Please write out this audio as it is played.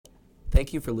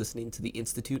Thank you for listening to the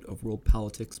Institute of World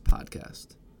Politics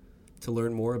podcast. To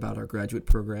learn more about our graduate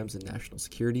programs in national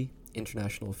security,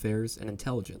 international affairs, and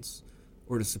intelligence,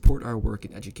 or to support our work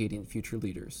in educating future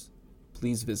leaders,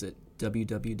 please visit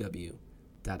www.iwp.edu.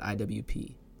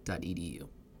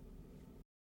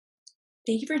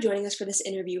 Thank you for joining us for this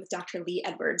interview with Dr. Lee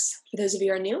Edwards. For those of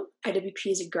you who are new, IWP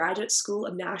is a graduate school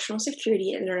of national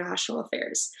security and international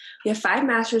affairs. We have 5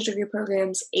 master's degree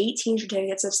programs, 18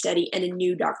 certificates of study, and a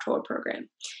new doctoral program.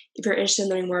 If you're interested in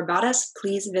learning more about us,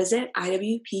 please visit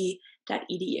iwp.edu.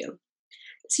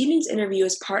 This evening's interview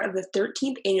is part of the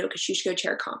 13th Annual Kościuszko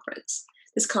Chair Conference.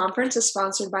 This conference is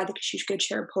sponsored by the Kościuszko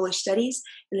Chair of Polish Studies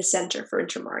and the Center for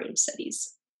Intermarium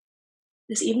Studies.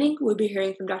 This evening, we'll be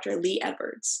hearing from Dr. Lee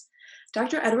Edwards.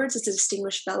 Dr. Edwards is a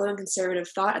distinguished fellow in conservative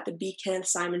thought at the B. Kenneth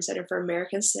Simon Center for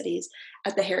American Studies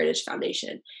at the Heritage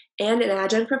Foundation, and an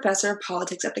adjunct professor of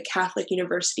politics at the Catholic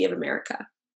University of America.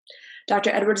 Dr.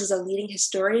 Edwards is a leading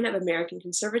historian of American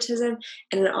conservatism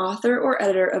and an author or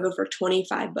editor of over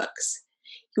 25 books.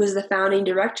 He was the founding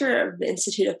director of the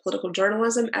Institute of Political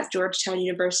Journalism at Georgetown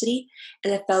University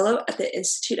and a fellow at the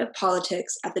Institute of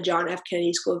Politics at the John F.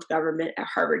 Kennedy School of Government at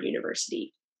Harvard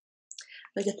University.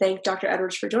 I'd like to thank Dr.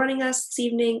 Edwards for joining us this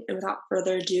evening, and without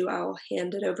further ado, I'll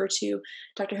hand it over to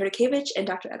Dr. Hodakevich and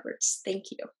Dr. Edwards. Thank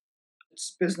you.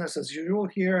 It's business as usual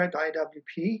here at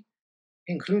IWP,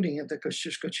 including at the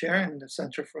Kościuszko Chair and the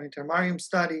Center for Intermarium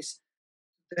Studies.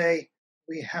 Today,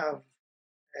 we have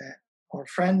our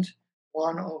friend,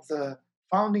 one of the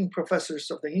founding professors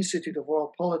of the Institute of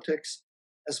World Politics,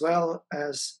 as well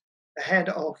as the head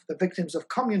of the Victims of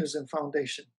Communism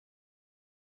Foundation,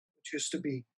 which used to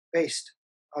be based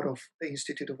out of the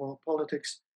Institute of World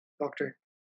Politics, Dr.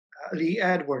 Lee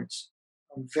Edwards.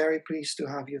 I'm very pleased to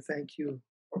have you. Thank you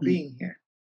for being here.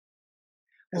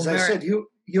 As I said,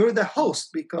 you're the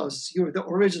host because you're the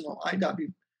original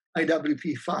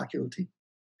IWP faculty.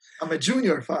 I'm a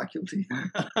junior faculty.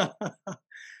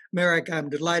 Merrick, I'm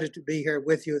delighted to be here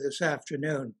with you this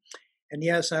afternoon. And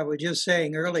yes, I was just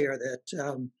saying earlier that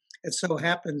it so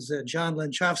happens that John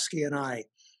Linchowski and I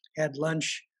had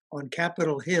lunch on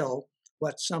Capitol Hill,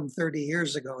 some 30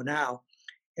 years ago now,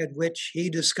 at which he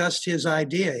discussed his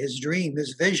idea, his dream,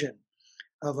 his vision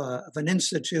of an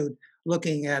institute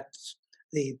looking at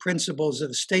the principles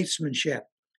of statesmanship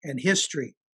and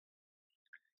history,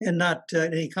 and not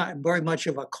very much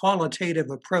of a qualitative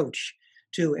approach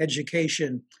to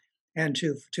education and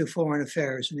to foreign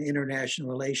affairs and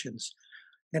international relations.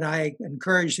 And I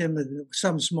encouraged him in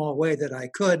some small way that I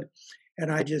could. And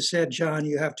I just said, John,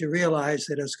 you have to realize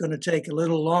that it's going to take a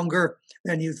little longer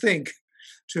than you think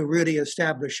to really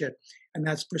establish it. And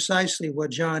that's precisely what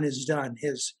John has done.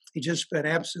 He's just been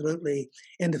absolutely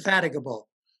indefatigable.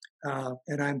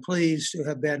 And I'm pleased to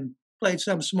have played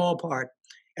some small part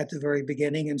at the very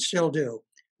beginning and still do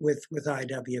with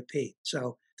IWP.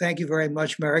 So thank you very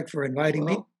much, Merrick, for inviting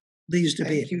me. Pleased to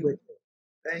be here with you.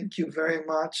 Thank you very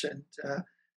much. And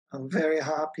I'm very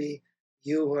happy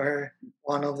you were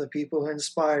one of the people who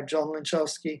inspired John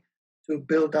Linchowski to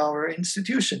build our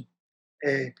institution.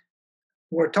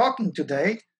 We're talking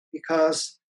today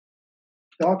because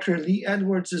Dr. Lee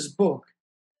Edwards' book,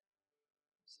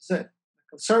 this is it, The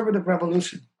Conservative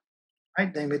Revolution,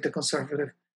 I'd name it The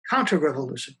Conservative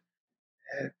Counter-Revolution,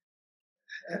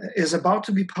 is about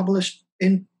to be published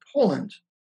in Poland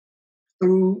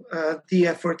through the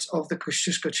efforts of the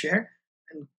Kościuszko Chair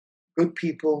and good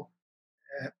people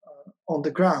on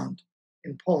the ground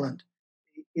in Poland.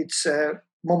 It's a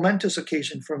momentous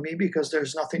occasion for me because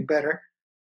there's nothing better,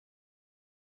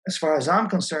 as far as I'm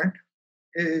concerned,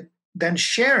 than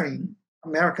sharing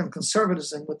American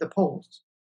conservatism with the Poles.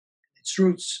 Its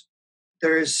roots.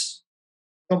 There is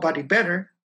nobody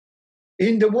better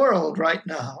in the world right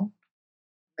now,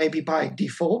 maybe by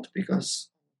default,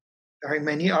 because very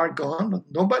many are gone, but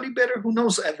nobody better who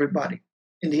knows everybody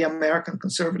in the American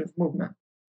conservative movement.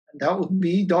 And that would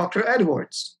be Dr.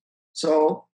 Edwards.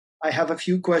 So I have a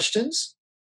few questions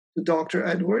to Dr.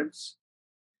 Edwards.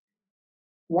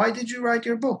 Why did you write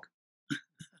your book?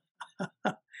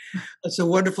 That's a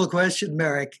wonderful question,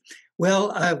 Merrick.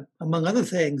 Well, among other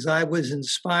things, I was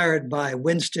inspired by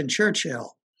Winston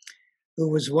Churchill, who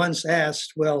was once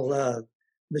asked, well,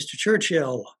 Mr.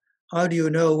 Churchill, how do you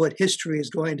know what history is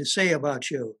going to say about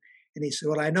you? And he said,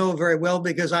 well, I know very well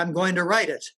because I'm going to write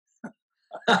it.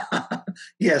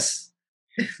 Yes,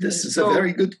 this is a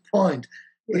very good point.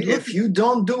 If you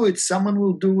don't do it, someone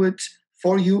will do it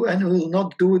for you and will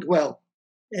not do it well.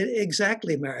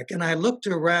 Exactly, Merrick. And I looked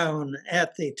around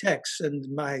at the texts, and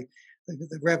the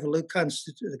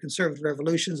conservative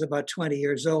revolution is about 20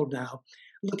 years old now,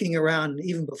 looking around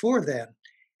even before then.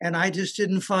 And I just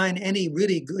didn't find any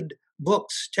really good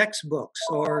books, textbooks,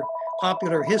 or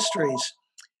popular histories,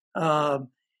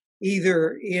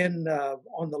 either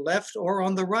on the left or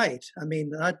on the right. I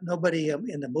mean, nobody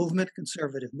in the movement,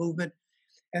 conservative movement,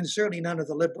 and certainly none of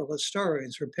the liberal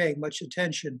historians were paying much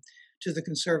attention to the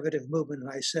conservative movement.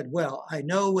 And I said, well, I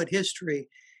know what history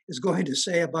is going to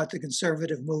say about the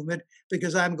conservative movement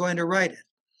because I'm going to write it.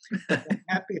 I'm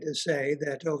happy to say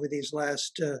that over these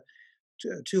last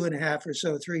 2.5 or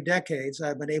so, 3 decades,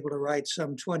 I've been able to write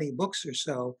some 20 books or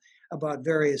so about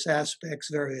various aspects,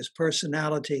 various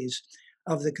personalities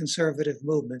of the conservative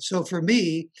movement. So for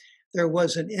me, there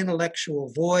was an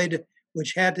intellectual void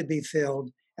which had to be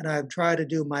filled, and I've tried to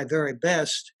do my very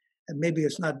best, and maybe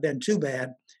it's not been too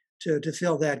bad, to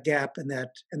fill that gap and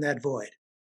that void.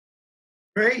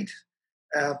 Great.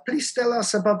 Please tell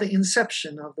us about the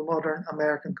inception of the modern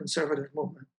American conservative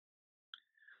movement.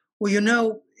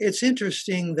 Well, it's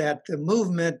interesting that the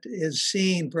movement is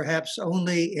seen perhaps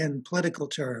only in political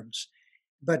terms.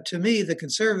 But to me, the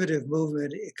conservative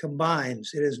movement, it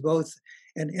combines. It is both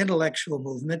an intellectual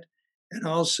movement and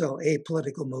also a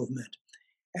political movement.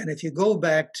 And if you go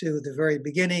back to the very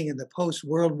beginning in the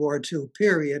post-World War II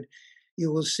period,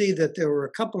 you will see that there were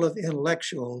a couple of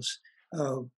intellectuals,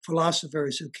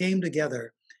 philosophers who came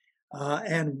together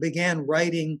and began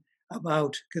writing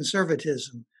about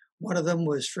conservatism. One of them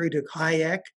was Friedrich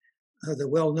Hayek, the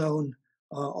well-known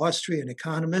Austrian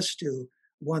economist who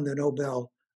won the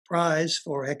Nobel Prize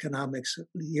for economics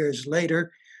years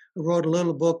later, who wrote a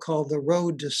little book called The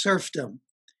Road to Serfdom,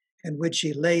 in which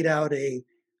he laid out a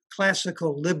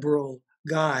classical liberal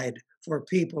guide for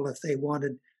people if they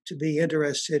wanted to be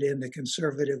interested in the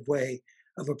conservative way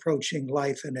of approaching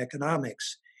life and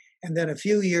economics. And then a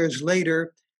few years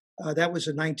later, that was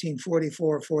in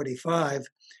 1944-45,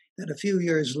 then a few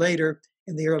years later,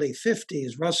 in the early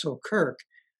 50s, Russell Kirk,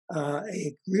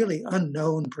 a really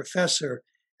unknown professor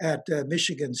at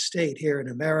Michigan State here in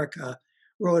America,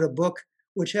 wrote a book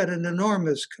which had an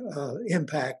enormous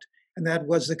impact, and that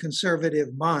was The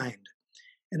Conservative Mind.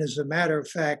 And as a matter of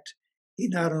fact, he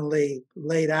not only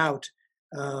laid out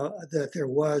that there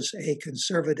was a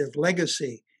conservative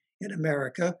legacy in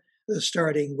America,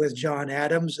 starting with John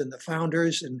Adams and the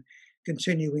founders and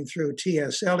continuing through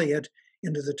T.S. Eliot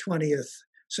into the 20th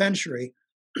century,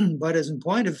 but as a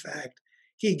point of fact,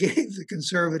 he gave the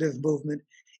conservative movement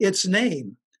its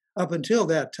name. Up until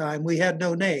that time, we had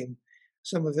no name.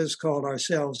 Some of us called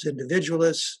ourselves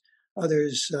individualists,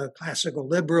 others classical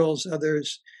liberals,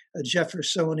 others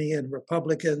Jeffersonian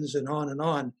Republicans, and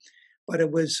on. But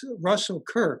it was Russell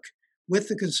Kirk with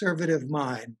the conservative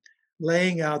mind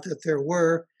laying out that there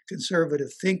were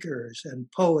conservative thinkers and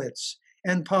poets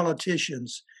and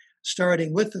politicians,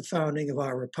 starting with the founding of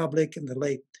our republic in the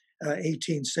late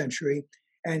 18th century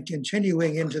and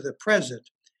continuing into the present,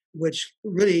 which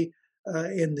really,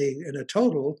 in a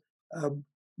total,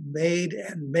 made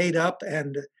up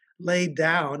and laid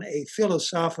down a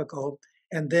philosophical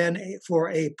and then for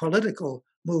a political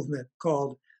movement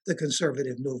called the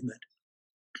conservative movement.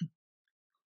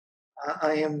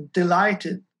 I am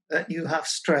delighted that you have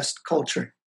stressed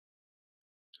culture.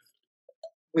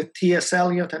 With T.S.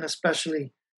 Eliot and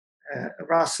especially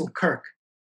Russell Kirk.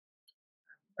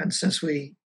 And since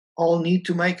we all need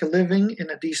to make a living in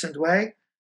a decent way,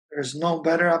 there's no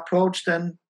better approach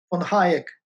than von Hayek.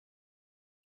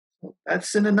 So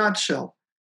that's in a nutshell.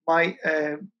 My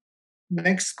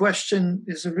next question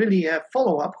is really a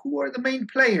follow-up. Who are the main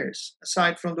players,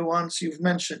 aside from the ones you've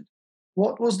mentioned?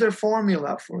 What was their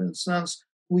formula? For instance,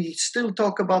 we still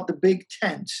talk about the big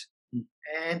tent.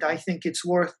 And I think it's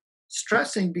worth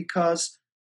stressing because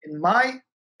in my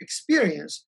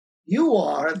experience, you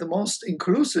are the most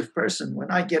inclusive person.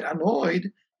 When I get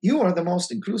annoyed, you are the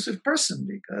most inclusive person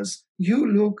because you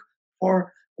look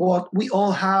for what we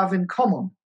all have in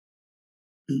common.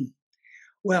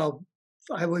 Well,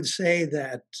 I would say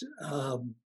that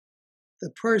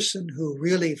the person who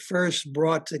really first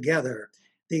brought together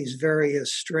these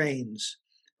various strains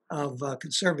of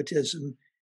conservatism,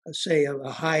 say a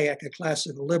Hayek, a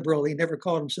classical liberal, he never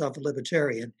called himself a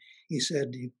libertarian. He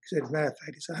said, as a matter of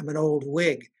fact, he said, I'm an old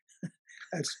Whig.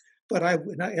 But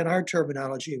in our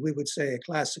terminology, we would say a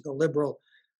classical liberal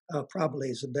probably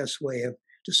is the best way of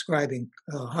describing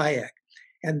Hayek.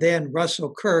 And then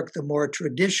Russell Kirk, the more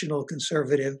traditional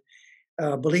conservative,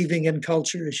 believing in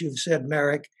culture, as you've said,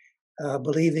 Marek,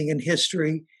 believing in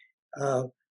history,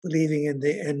 believing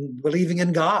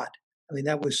in God. I mean,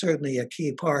 that was certainly a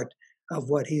key part of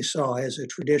what he saw as a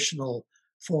traditional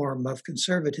form of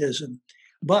conservatism.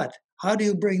 But how do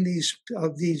you bring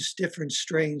these different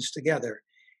strains together?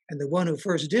 And the one who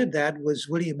first did that was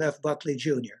William F. Buckley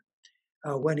Jr.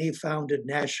 When he founded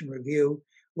National Review,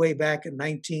 way back in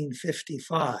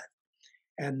 1955.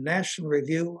 And National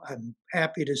Review, I'm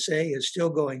happy to say, is still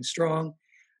going strong,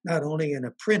 not only in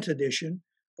a print edition,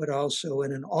 but also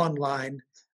in an online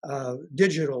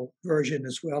digital version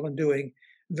as well, and doing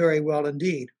very well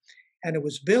indeed. And it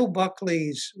was Bill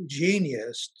Buckley's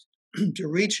genius to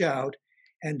reach out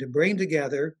and to bring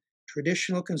together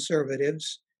traditional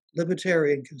conservatives,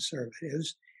 libertarian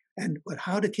conservatives, but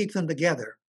how to keep them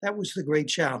together. That was the great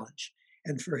challenge.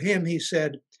 And for him, he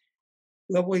said,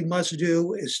 what we must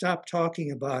do is stop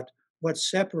talking about what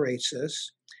separates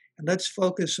us, and let's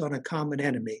focus on a common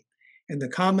enemy. And the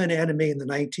common enemy in the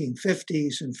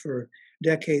 1950s and for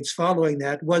decades following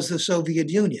that was the Soviet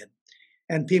Union.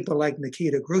 And people like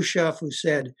Nikita Khrushchev, who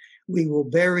said, we will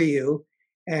bury you,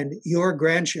 and your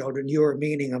grandchildren, your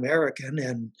meaning American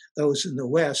and those in the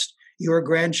West, your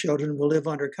grandchildren will live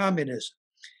under communism.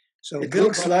 So it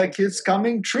looks like it's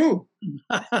coming true.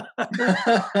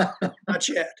 Not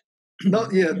yet.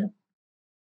 Not yet.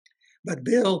 But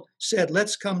Bill said,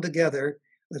 let's come together.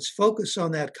 Let's focus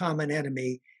on that common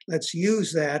enemy. Let's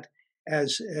use that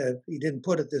as, he didn't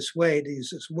put it this way, to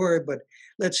use this word, but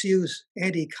let's use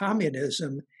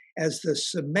anti-communism as the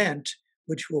cement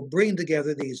which will bring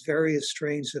together these various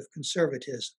strains of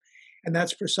conservatism. And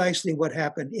that's precisely what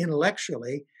happened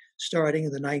intellectually, starting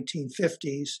in the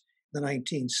 1950s, the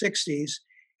 1960s,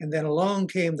 and then along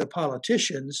came the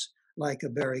politicians like a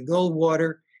Barry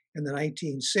Goldwater in the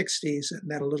 1960s, and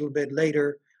then a little bit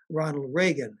later, Ronald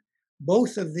Reagan.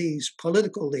 Both of these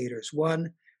political leaders,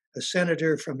 one a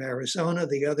senator from Arizona,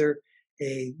 the other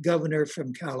a governor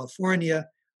from California,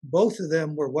 both of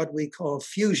them were what we call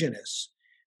fusionists,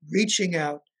 reaching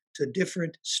out to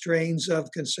different strains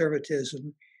of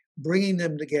conservatism, bringing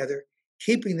them together,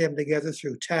 keeping them together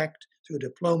through tact, through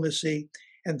diplomacy,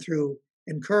 and through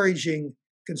encouraging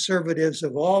conservatives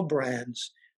of all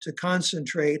brands to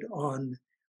concentrate on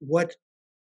what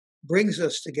brings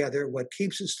us together, what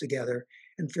keeps us together.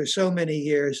 And for so many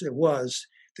years, it was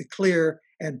the clear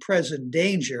and present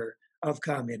danger of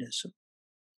communism.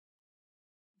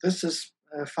 This is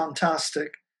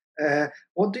fantastic.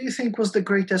 What do you think was the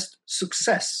greatest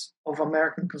success of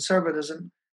American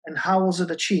conservatism, and how was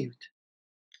it achieved?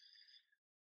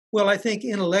 Well, I think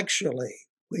intellectually,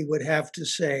 we would have to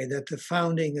say that the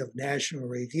founding of National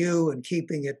Review and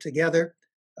keeping it together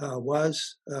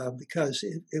was because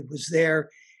it was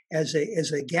there as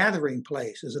a gathering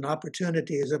place, as an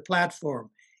opportunity, as a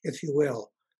platform, if you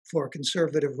will, for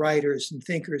conservative writers and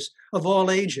thinkers of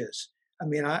all ages. I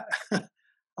mean,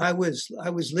 I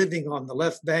was living on the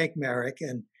left bank, Merrick,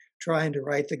 and trying to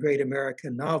write the great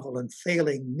American novel and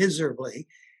failing miserably,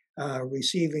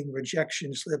 receiving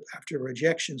rejection slip after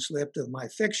rejection slip of my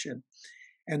fiction.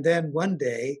 And then one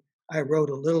day I wrote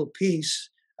a little piece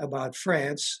about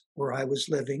France, where I was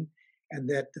living, and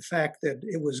that the fact that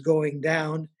it was going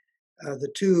down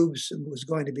the tubes and was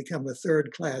going to become a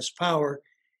third-class power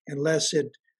unless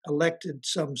it elected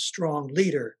some strong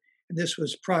leader. And this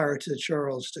was prior to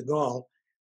Charles de Gaulle.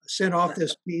 I sent off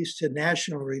this piece to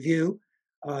National Review,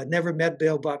 never met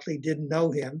Bill Buckley, didn't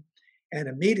know him, and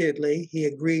immediately he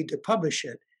agreed to publish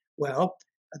it. Well,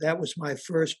 that was my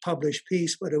first published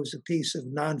piece, but it was a piece of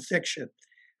nonfiction.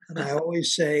 And I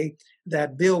always say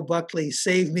that Bill Buckley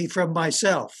saved me from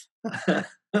myself. If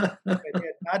it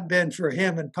had not been for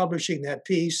him in publishing that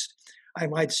piece, I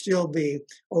might still be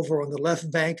over on the left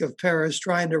bank of Paris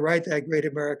trying to write that great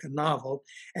American novel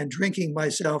and drinking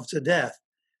myself to death.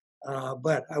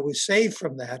 But I was saved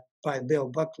from that by Bill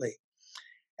Buckley.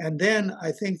 And then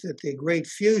I think that the great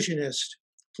fusionist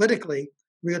politically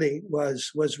really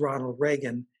was Ronald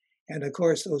Reagan. And of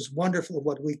course, those wonderful,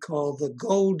 what we call the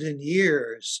golden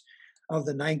years of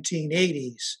the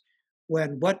 1980s,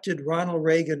 when what did Ronald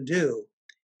Reagan do?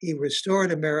 He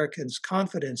restored Americans'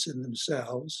 confidence in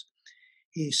themselves.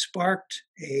 He sparked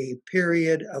a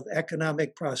period of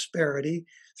economic prosperity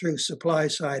through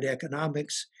supply-side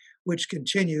economics, which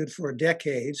continued for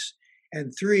decades.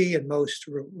 And three, and most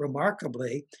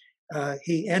remarkably,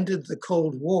 he ended the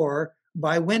Cold War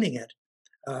by winning it,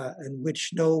 in which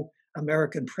no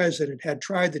American president had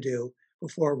tried to do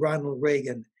before Ronald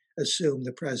Reagan assumed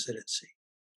the presidency.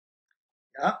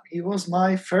 Yeah, he was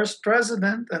my first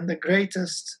president and the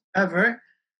greatest ever.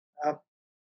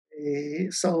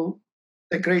 So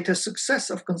the greatest success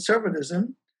of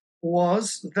conservatism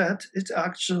was that it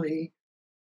actually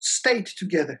stayed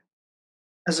together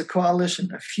as a coalition,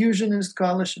 a fusionist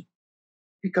coalition.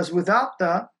 Because without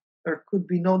that, there could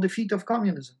be no defeat of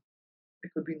communism.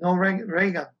 There could be no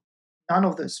Reagan. None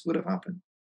of this would have happened.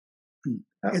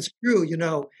 It's true,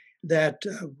 that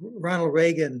Ronald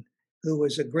Reagan, who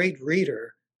was a great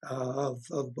reader of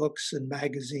books and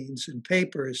magazines and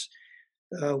papers,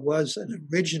 was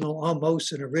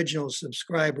almost an original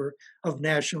subscriber of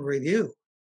National Review.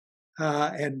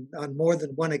 And on more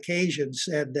than one occasion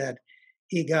said that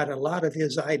he got a lot of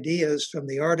his ideas from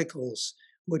the articles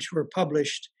which were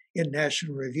published in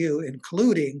National Review,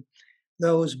 including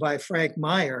those by Frank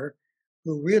Meyer,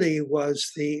 who really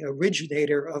was the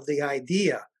originator of the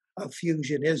idea of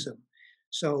fusionism.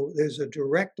 So there's a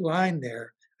direct line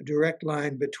there, a direct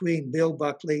line between Bill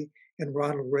Buckley and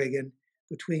Ronald Reagan,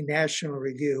 between National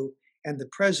Review and the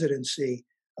presidency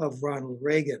of Ronald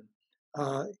Reagan.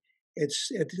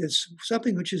 It's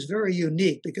something which is very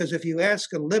unique, because if you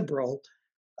ask a liberal,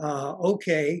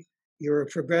 okay, you're a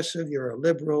progressive, you're a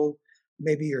liberal,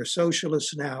 maybe you're a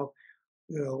socialist now,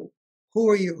 who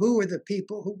are you? Who are the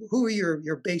people? Who are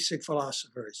your basic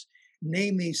philosophers?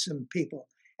 Name me some people.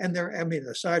 And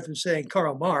aside from saying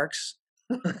Karl Marx,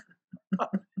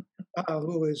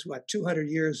 who is 200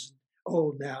 years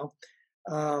old now,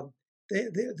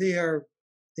 they are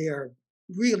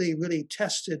really, really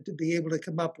tested to be able to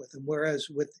come up with them. Whereas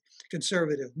with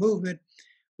conservative movement,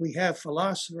 we have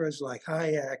philosophers like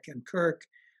Hayek and Kirk.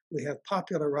 We have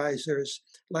popularizers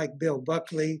like Bill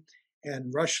Buckley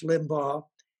and Rush Limbaugh.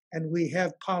 And we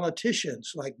have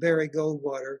politicians like Barry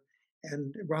Goldwater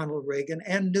and Ronald Reagan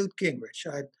and Newt Gingrich.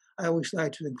 I always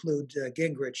like to include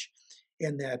Gingrich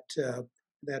in that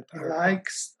part.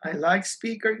 I like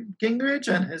Speaker Gingrich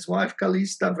and his wife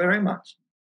Calista very much.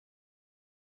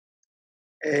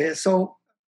 So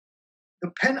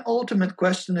the penultimate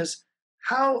question is,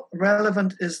 how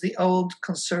relevant is the old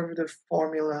conservative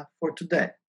formula for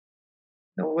today?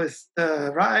 With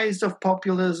the rise of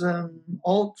populism,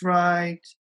 alt-right,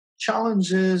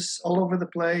 challenges all over the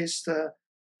place, the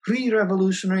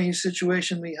pre-revolutionary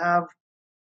situation we have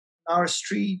in our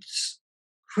streets,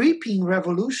 creeping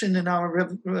revolution in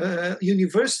our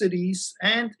universities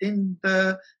and in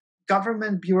the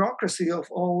government bureaucracy of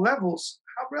all levels.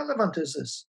 How relevant is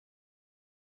this?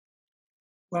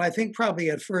 Well, I think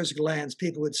probably at first glance,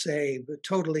 people would say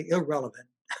totally irrelevant.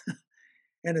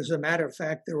 And as a matter of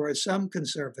fact, there are some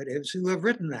conservatives who have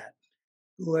written that,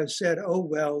 who have said, oh,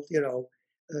 well,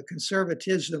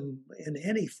 conservatism in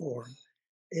any form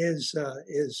is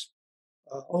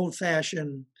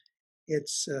old-fashioned,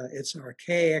 it's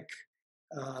archaic,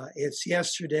 it's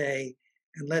yesterday,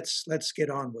 and let's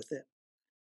get on with it.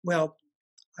 Well,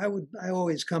 I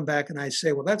always come back and I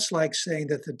say, well, that's like saying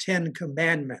that the 10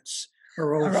 Commandments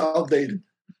are outdated,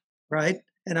 right,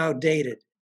 and outdated,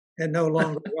 and no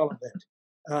longer relevant.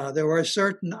 There are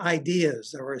certain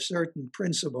ideas, there are certain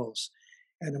principles,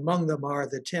 and among them are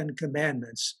the 10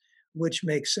 Commandments, which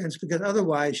makes sense, because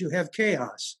otherwise you have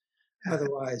chaos.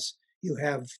 Otherwise you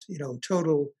have,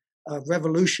 total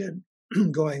revolution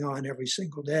going on every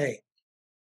single day.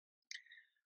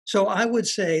 So I would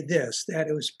say this, that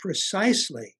it was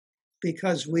precisely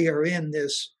because we are in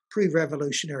this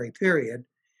pre-revolutionary period,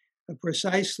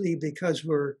 precisely because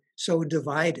we're so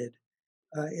divided,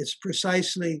 it's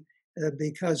precisely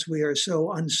because we are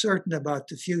so uncertain about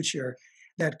the future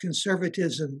that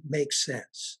conservatism makes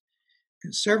sense.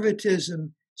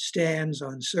 Conservatism stands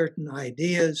on certain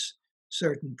ideas,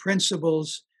 certain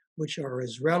principles, which are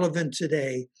as relevant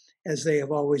today as they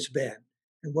have always been.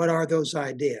 And what are those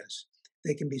ideas?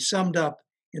 They can be summed up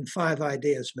in 5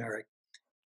 ideas, Merrick.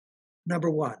 Number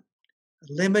 1,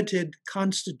 limited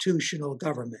constitutional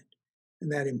government.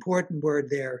 And that important word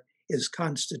there is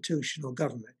constitutional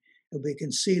government. And we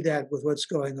can see that with what's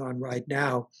going on right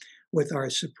now with our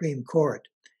Supreme Court.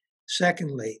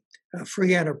 Secondly,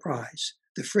 free enterprise,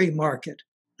 the free market.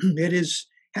 It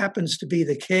happens to be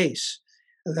the case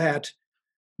that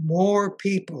more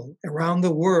people around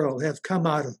the world have come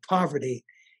out of poverty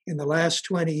in the last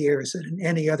 20 years than in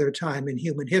any other time in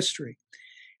human history.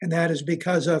 And that is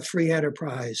because of free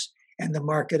enterprise and the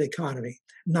market economy,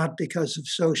 not because of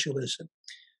socialism.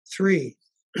 3,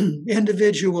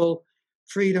 individual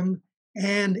freedom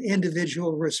and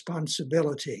individual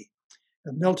responsibility.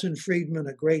 Milton Friedman,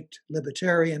 a great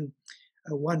libertarian,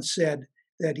 once said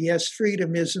that yes,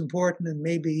 freedom is important and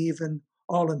maybe even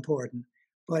all important,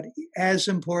 but as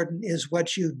important is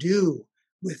what you do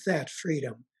with that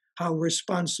freedom, how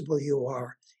responsible you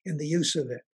are in the use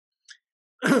of it.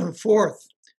 4th,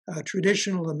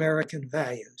 traditional American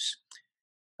values,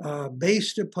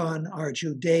 based upon our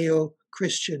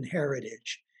Judeo-Christian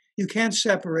heritage. You can't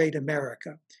separate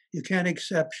America. You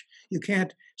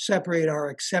can't separate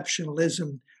our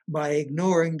exceptionalism by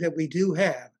ignoring that we do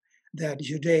have that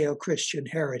Judeo-Christian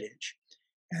heritage.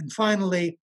 And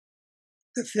finally,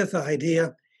 the 5th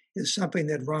idea is something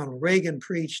that Ronald Reagan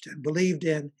preached and believed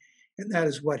in, and that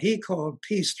is what he called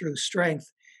peace through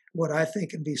strength, what I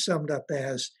think can be summed up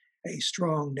as a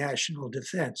strong national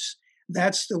defense.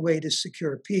 That's the way to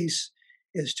secure peace,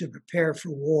 is to prepare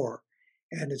for war.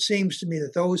 And it seems to me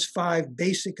that those 5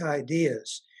 basic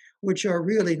ideas, which are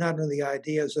really not only the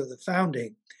ideas of the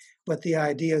founding, but the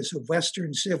ideas of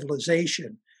Western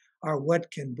civilization, are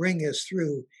what can bring us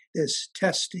through this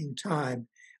testing time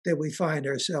that we find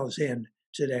ourselves in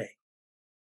today.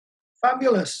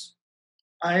 Fabulous.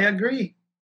 I agree.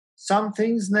 Some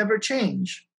things never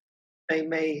change. They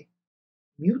may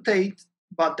mutate,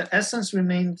 but the essence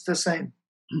remains the same.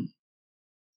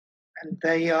 And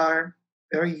they are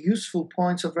very useful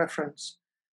points of reference.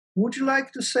 Would you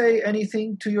like to say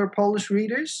anything to your Polish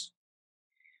readers?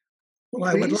 Well,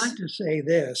 I would like to say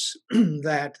this,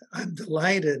 that I'm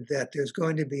delighted that there's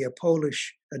going to be a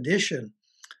Polish edition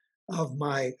of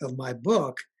my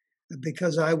book,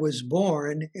 because I was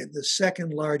born in the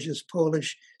second largest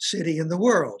Polish city in the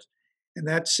world. And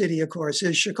that city, of course,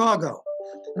 is Chicago.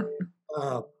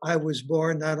 I was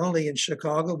born not only in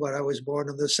Chicago, but I was born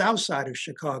on the south side of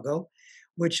Chicago,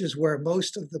 which is where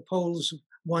most of the Poles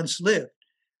once lived,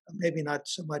 maybe not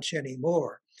so much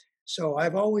anymore. So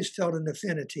I've always felt an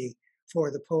affinity for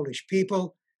the Polish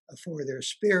people, for their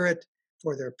spirit,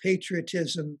 for their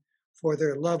patriotism, for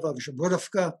their love of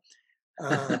Żubrówka.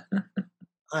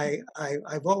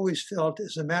 I've always felt,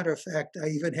 as a matter of fact, I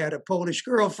even had a Polish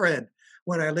girlfriend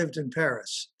when I lived in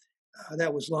Paris.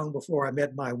 That was long before I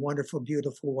met my wonderful,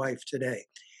 beautiful wife today.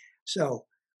 So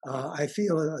I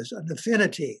feel an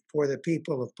affinity for the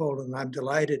people of Poland. I'm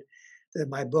delighted that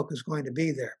my book is going to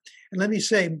be there. And let me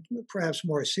say, perhaps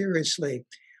more seriously,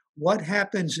 what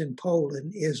happens in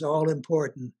Poland is all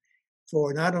important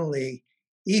for not only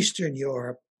Eastern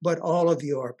Europe, but all of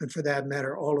Europe, and for that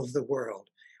matter, all of the world.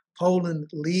 Poland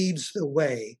leads the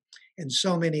way in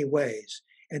so many ways,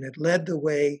 and it led the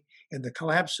way in the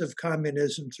collapse of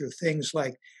communism through things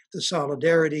like the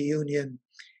Solidarity Union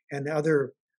and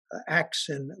other acts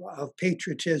of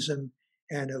patriotism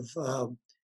and of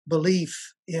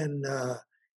belief in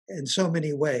so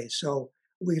many ways. So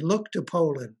we look to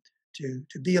Poland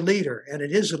to be a leader, and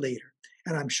it is a leader,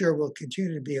 and I'm sure will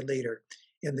continue to be a leader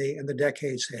in the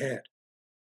decades ahead.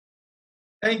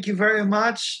 Thank you very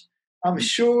much. I'm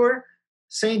sure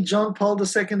St. John Paul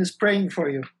II is praying for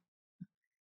you.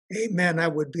 Amen.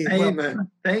 That would be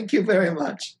Amen. Thank you very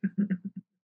much.